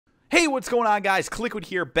Hey, what's going on, guys? Kliquid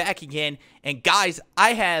here, back again. And guys,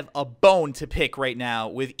 I have a bone to pick right now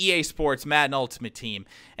with EA Sports Madden Ultimate Team.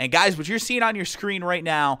 And guys, what you're seeing on your screen right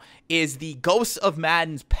now is the Ghosts of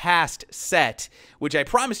Madden's Past set, which I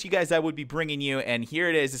promised you guys I would be bringing you. And here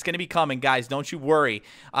it is. It's going to be coming, guys. Don't you worry.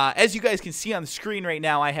 As you guys can see on the screen right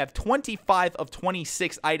now, I have 25 of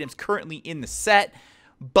 26 items currently in the set.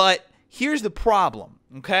 But here's the problem,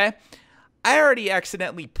 okay? I already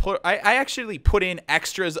accidentally I actually put in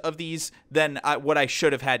extras of these than what I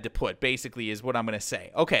should have had to put, basically, is what I'm going to say.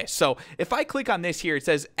 Okay, so if I click on this here, it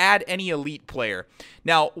says add any elite player.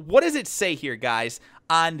 Now, what does it say here, guys,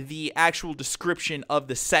 on the actual description of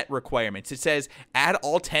the set requirements? It says add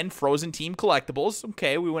all 10 frozen team collectibles.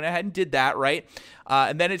 Okay, we went ahead and did that, right?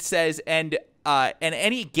 And then it says, and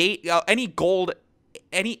any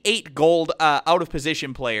any 8 gold out of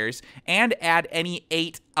position players, and add any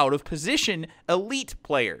 8 out of position elite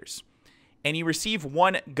players. And you receive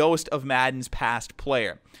 1 Ghost of Madden's Past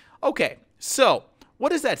player. Okay, so what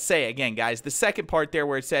does that say again, guys? The second part there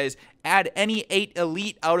where it says add any 8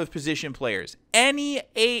 elite out of position players. Any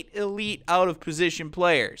 8 elite out of position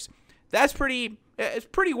players. That's it's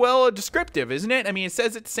pretty well descriptive, isn't it? I mean, it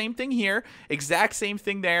says it's the same thing here, exact same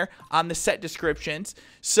thing there on the set descriptions.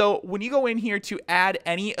 So when you go in here to add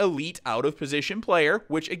any elite out of position player,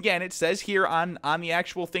 which again, it says here on the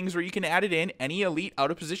actual things where you can add it in, any elite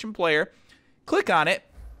out of position player, click on it.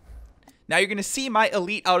 Now you're going to see my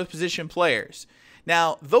elite out of position players.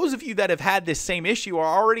 Now, those of you that have had this same issue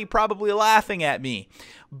are already probably laughing at me.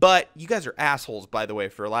 But you guys are assholes, by the way,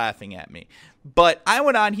 for laughing at me. But I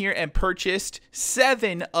went on here and purchased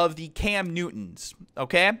 7 of the Cam Newtons,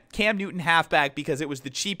 okay? Cam Newton halfback, because it was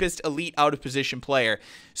the cheapest elite out of position player.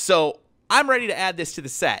 So I'm ready to add this to the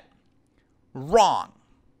set. Wrong.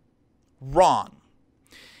 Wrong.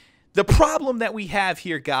 The problem that we have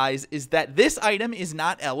here, guys, is that this item is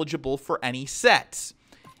not eligible for any sets.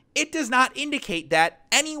 It does not indicate that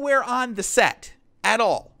anywhere on the set at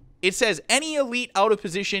all. It says any elite out of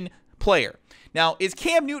position player. Now, is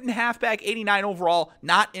Cam Newton halfback 89 overall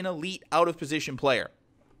not an elite out of position player?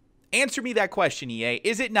 Answer me that question, EA.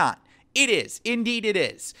 Is it not? It is. Indeed it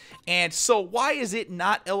is. And so why is it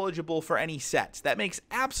not eligible for any sets? That makes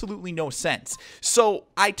absolutely no sense. So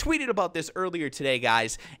I tweeted about this earlier today,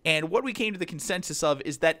 guys, and what we came to the consensus of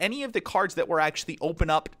is that any of the cards that were actually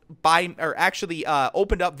opened up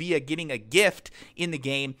via getting a gift in the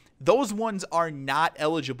game, those ones are not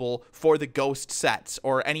eligible for the Ghost sets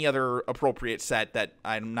or any other appropriate set that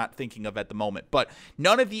I'm not thinking of at the moment. But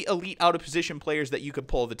none of the elite out of position players that you could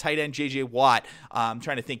pull, the tight end J.J. Watt, I'm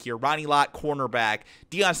trying to think here, Ronnie Lott cornerback,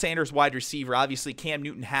 Deion Sanders wide receiver, obviously Cam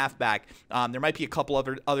Newton halfback. There might be a couple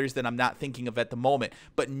others that I'm not thinking of at the moment.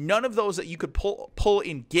 But none of those that you could pull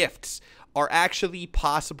in gifts are actually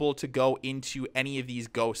possible to go into any of these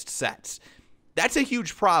Ghost sets. That's a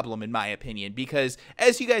huge problem, in my opinion, because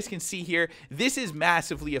as you guys can see here, this is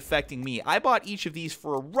massively affecting me. I bought each of these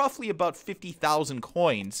for roughly about 50,000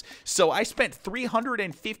 coins, so I spent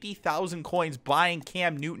 350,000 coins buying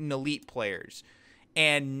Cam Newton elite players,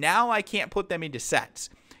 and now I can't put them into sets.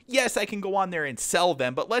 Yes, I can go on there and sell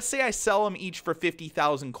them, but let's say I sell them each for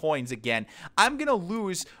 50,000 coins again. I'm going to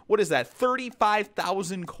lose, what is that,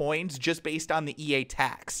 35,000 coins just based on the EA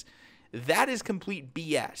tax. That is complete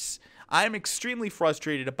BS. I'm extremely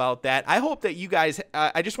frustrated about that. I hope that you guys,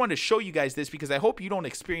 I just wanted to show you guys this because I hope you don't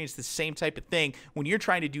experience the same type of thing when you're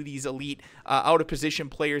trying to do these elite out of position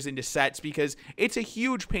players into sets, because it's a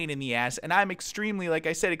huge pain in the ass, and I'm extremely, like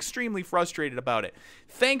I said, extremely frustrated about it.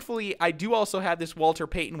 Thankfully, I do also have this Walter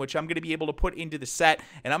Payton, which I'm going to be able to put into the set,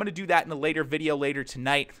 and I'm going to do that in a later video later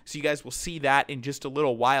tonight, so you guys will see that in just a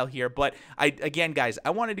little while here. But again, guys, I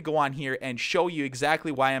wanted to go on here and show you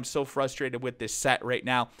exactly why I'm so frustrated with this set right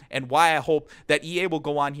now, and why I hope that EA will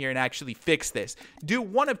go on here and actually fix this. Do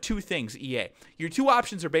one of two things, EA. Your two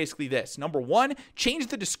options are basically this. Number one, change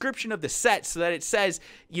the description of the set so that it says,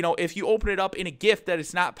 you know, if you open it up in a gift, that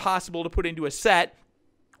it's not possible to put into a set.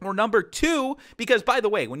 Or number two, because by the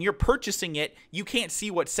way, when you're purchasing it, you can't see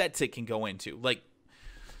what sets it can go into. Like,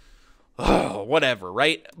 oh, whatever,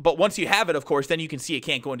 right? But once you have it, of course, then you can see it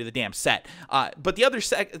can't go into the damn set. But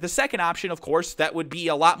the second option, of course, that would be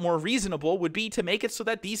a lot more reasonable, would be to make it so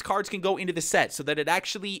that these cards can go into the set, so that it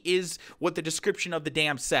actually is what the description of the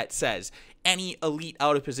damn set says. Any elite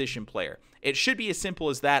out of position player. It should be as simple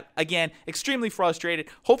as that. Again, extremely frustrated.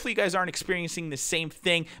 Hopefully you guys aren't experiencing the same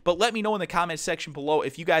thing, but let me know in the comment section below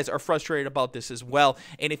if you guys are frustrated about this as well.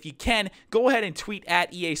 And if you can, go ahead and tweet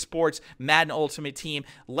at EA Sports Madden Ultimate Team.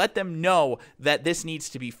 Let them know that this needs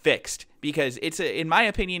to be fixed. because in my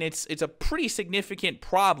opinion, it's a pretty significant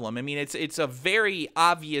problem. I mean, it's a very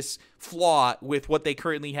obvious flaw with what they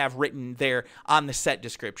currently have written there on the set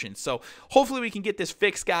description. So hopefully we can get this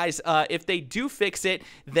fixed, guys. If they do fix it,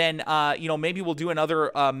 then maybe we'll do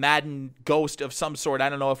another Madden Ghost of some sort. I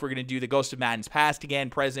don't know if we're going to do the Ghost of Madden's past again,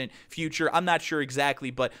 present, future. I'm not sure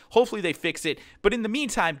exactly, but hopefully they fix it. But in the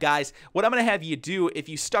meantime, guys, what I'm going to have you do, if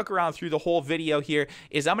you stuck around through the whole video here,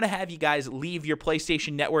 is I'm going to have you guys leave your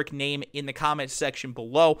PlayStation Network name in the comments section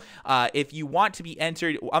below. If you want to be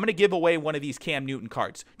entered, I'm going to give away one of these Cam Newton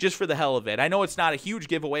cards just for the hell of it. I know it's not a huge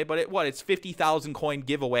giveaway, but it's 50,000 coin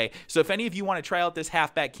giveaway. So if any of you want to try out this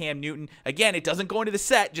halfback Cam Newton, again, it doesn't go into the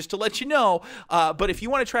set, just to let you know. But if you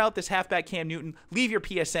want to try out this halfback Cam Newton, leave your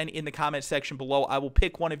PSN in the comments section below. I will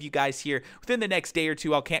pick one of you guys here within the next day or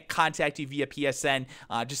two. I'll contact you via PSN,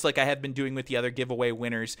 just like I have been doing with the other giveaway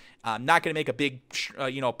winners. I'm not going to make a big,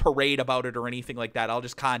 parade about it or anything like that. I'll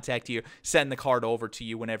just contact you, send the card over to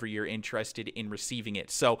you whenever you're interested in receiving it.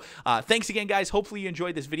 So thanks again, guys. Hopefully you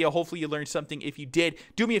enjoyed this video. Hopefully you learned something. If you did,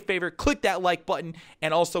 do me a favor, click that like button.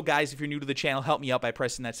 And also, guys, if you're new to the channel, help me out by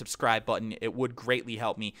pressing that subscribe button. It would greatly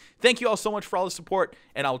help me. Thank you all so much for all the support,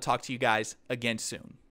 and I will talk to you guys again soon.